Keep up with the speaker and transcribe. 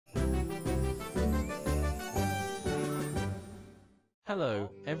Hello,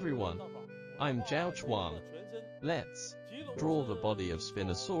 everyone. I'm ZHAO Chuang. Let's draw the body of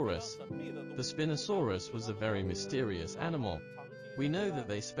Spinosaurus. The Spinosaurus was a very mysterious animal. We know that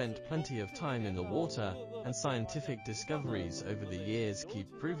they spent plenty of time in the water, and scientific discoveries over the years keep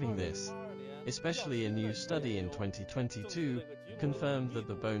proving this. Especially a new study in 2022 confirmed that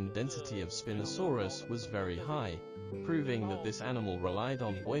the bone density of Spinosaurus was very high, proving that this animal relied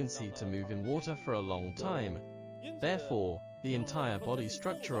on buoyancy to move in water for a long time. Therefore, the entire body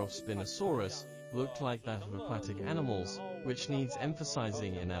structure of Spinosaurus looked like that of aquatic animals, which needs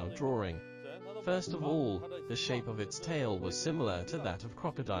emphasizing in our drawing. First of all, the shape of its tail was similar to that of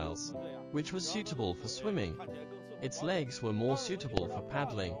crocodiles, which was suitable for swimming. Its legs were more suitable for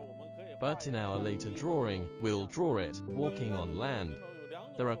paddling. But in our later drawing, we'll draw it walking on land.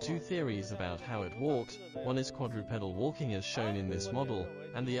 There are two theories about how it walked. One is quadrupedal walking as shown in this model,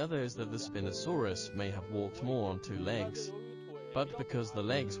 and the other is that the Spinosaurus may have walked more on two legs. But because the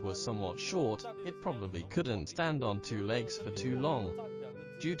legs were somewhat short, it probably couldn't stand on two legs for too long.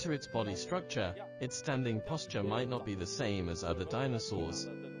 Due to its body structure, its standing posture might not be the same as other dinosaurs.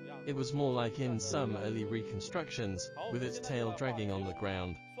 It was more like in some early reconstructions, with its tail dragging on the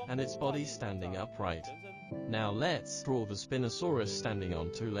ground, and its body standing upright. Now let's draw the Spinosaurus standing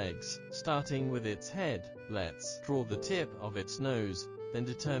on two legs. Starting with its head, let's draw the tip of its nose, then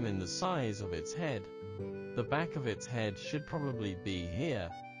determine the size of its head. The back of its head should probably be here.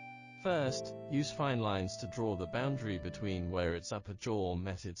 First, use fine lines to draw the boundary between where its upper jaw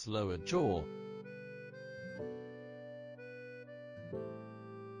met its lower jaw.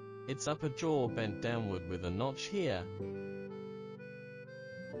 Its upper jaw bent downward with a notch here,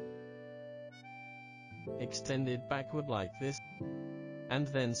 extended backward like this, and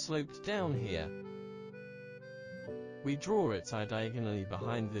then sloped down here. We draw its eye diagonally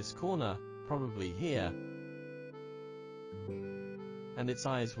behind this corner, probably here, and its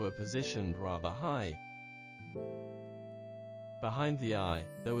eyes were positioned rather high. Behind the eye,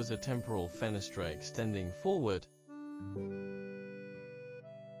 there was a temporal fenestra extending forward.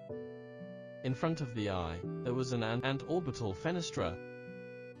 In front of the eye, there was an antorbital fenestra.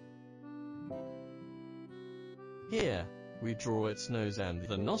 Here, we draw its nose and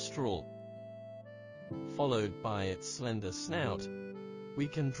the nostril, followed by its slender snout. We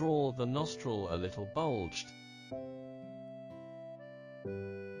can draw the nostril a little bulged.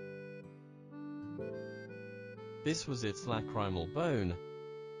 This was its lacrimal bone,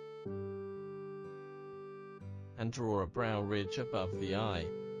 and draw a brow ridge above the eye.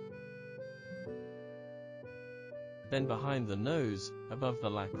 Then behind the nose, above the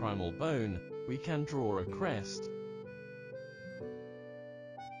lacrimal bone, we can draw a crest.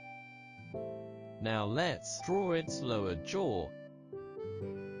 Now let's draw its lower jaw.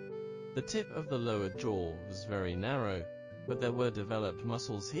 The tip of the lower jaw was very narrow, but there were developed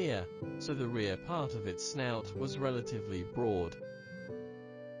muscles here, so the rear part of its snout was relatively broad.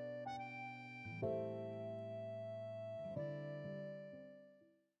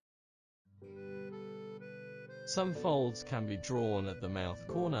 Some folds can be drawn at the mouth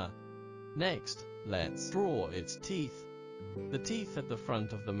corner. Next, let's draw its teeth. The teeth at the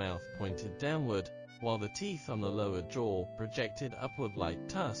front of the mouth pointed downward, while the teeth on the lower jaw projected upward like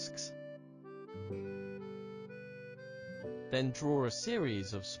tusks. Then draw a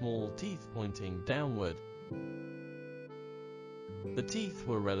series of small teeth pointing downward. The teeth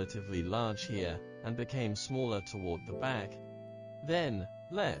were relatively large here, and became smaller toward the back. Then,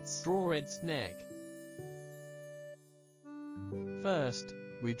 let's draw its neck. First,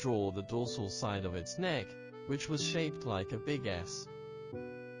 we draw the dorsal side of its neck, which was shaped like a big S.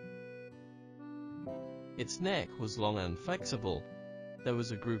 Its neck was long and flexible. There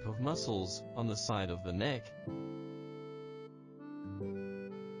was a group of muscles on the side of the neck.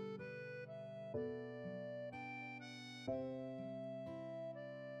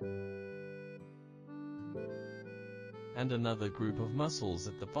 And another group of muscles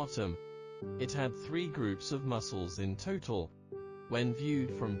at the bottom. It had 3 groups of muscles in total. When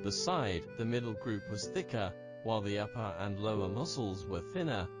viewed from the side, the middle group was thicker, while the upper and lower muscles were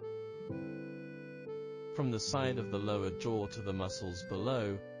thinner. From the side of the lower jaw to the muscles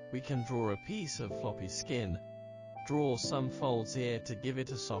below, we can draw a piece of floppy skin. Draw some folds here to give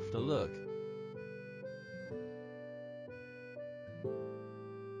it a softer look.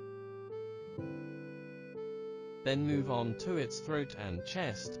 Then move on to its throat and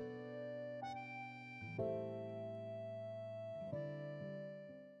chest.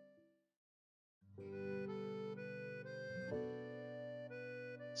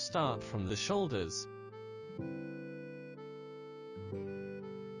 Start from the shoulders.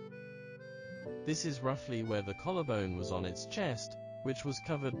 This is roughly where the collarbone was on its chest, which was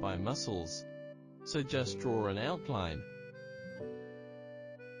covered by muscles. So just draw an outline.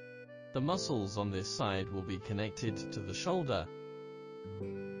 The muscles on this side will be connected to the shoulder.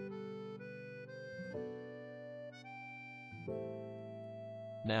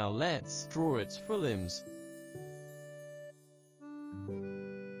 Now let's draw its forelimbs.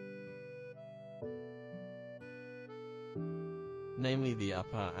 Namely the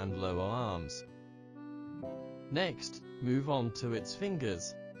upper and lower arms. Next, move on to its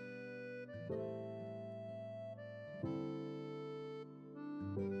fingers.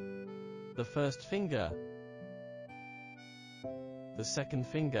 The first finger, the second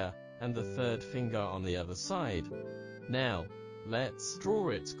finger, and the third finger on the other side. Now, let's draw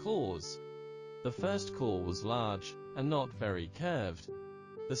its claws. The first claw was large, and not very curved.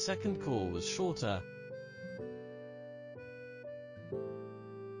 The second claw was shorter.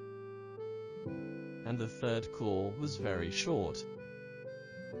 And the third claw was very short.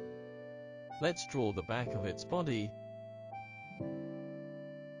 Let's draw the back of its body.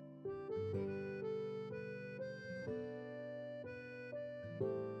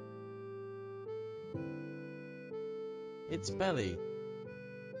 Its belly.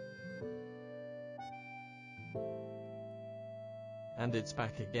 And its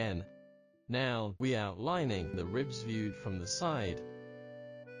back again. Now, we are outlining the ribs viewed from the side.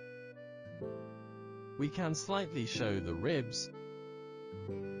 We can slightly show the ribs.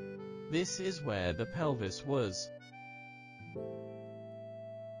 This is where the pelvis was.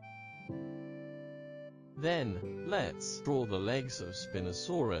 Then, let's draw the legs of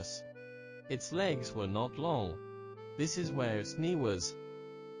Spinosaurus. Its legs were not long. This is where its knee was.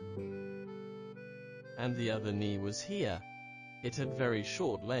 And the other knee was here. It had very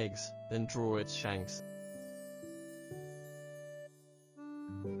short legs. Then draw its shanks.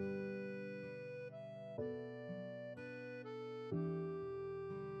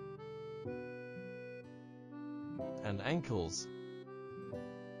 And ankles.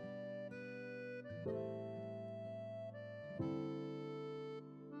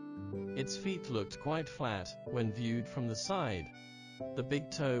 Its feet looked quite flat when viewed from the side. The big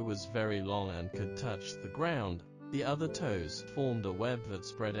toe was very long and could touch the ground. The other toes formed a web that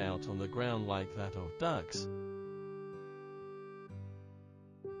spread out on the ground like that of ducks.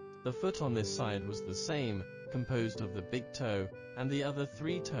 The foot on this side was the same, composed of the big toe and the other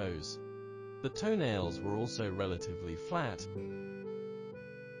 3 toes. The toenails were also relatively flat.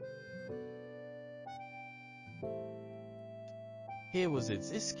 Here was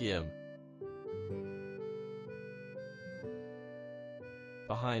its ischium,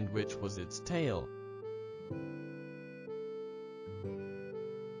 behind which was its tail.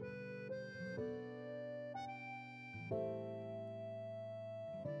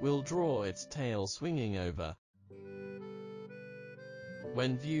 We'll draw its tail swinging over.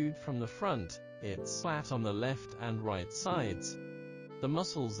 When viewed from the front, it's flat on the left and right sides. The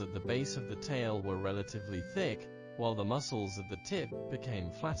muscles at the base of the tail were relatively thick, while the muscles at the tip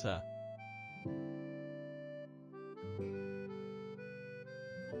became flatter.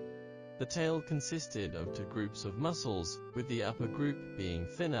 The tail consisted of 2 groups of muscles, with the upper group being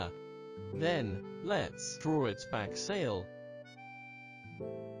thinner. Then, let's draw its back sail,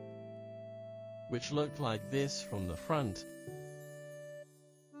 which looked like this from the front.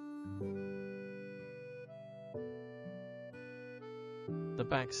 The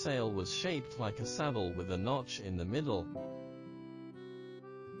back sail was shaped like a saddle with a notch in the middle.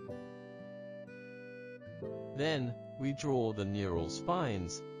 Then, we draw the neural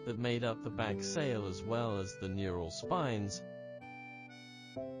spines that made up the back sail as well as the neural spines.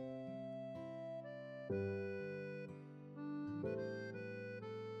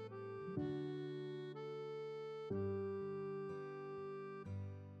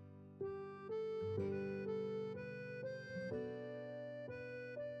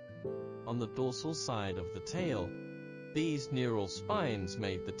 On the dorsal side of the tail, these neural spines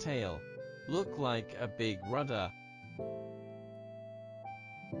made the tail look like a big rudder.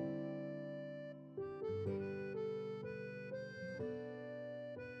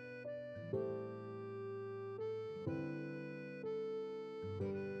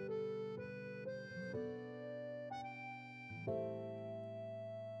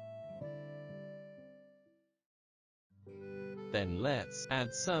 Then let's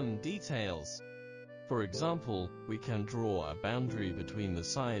add some details. For example, we can draw a boundary between the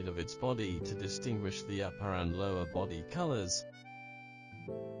side of its body to distinguish the upper and lower body colors.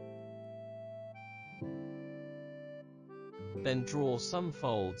 Then draw some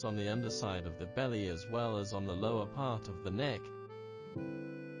folds on the underside of the belly as well as on the lower part of the neck.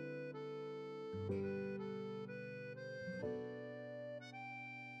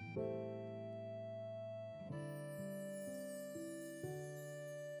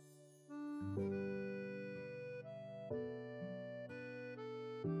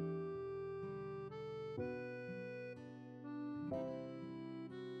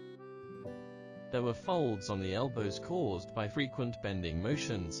 There were folds on the elbows caused by frequent bending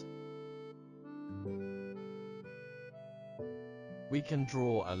motions. We can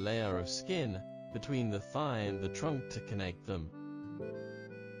draw a layer of skin between the thigh and the trunk to connect them.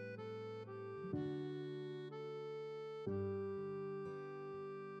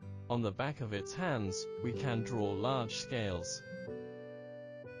 On the back of its hands, we can draw large scales.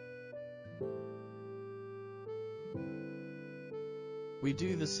 We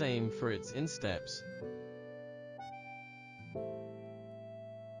do the same for its insteps.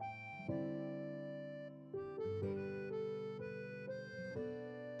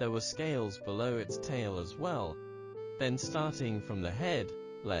 There were scales below its tail as well. Then starting from the head,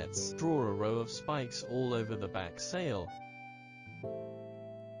 let's draw a row of spikes all over the back sail.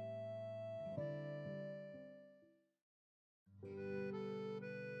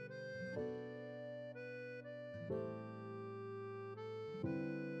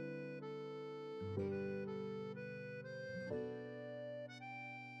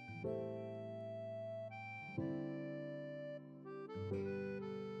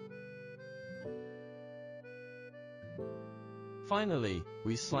 Finally,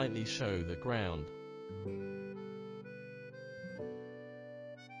 we slightly show the ground.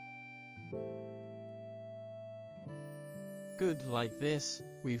 Good, like this,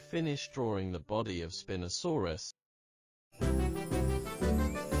 we've finished drawing the body of Spinosaurus.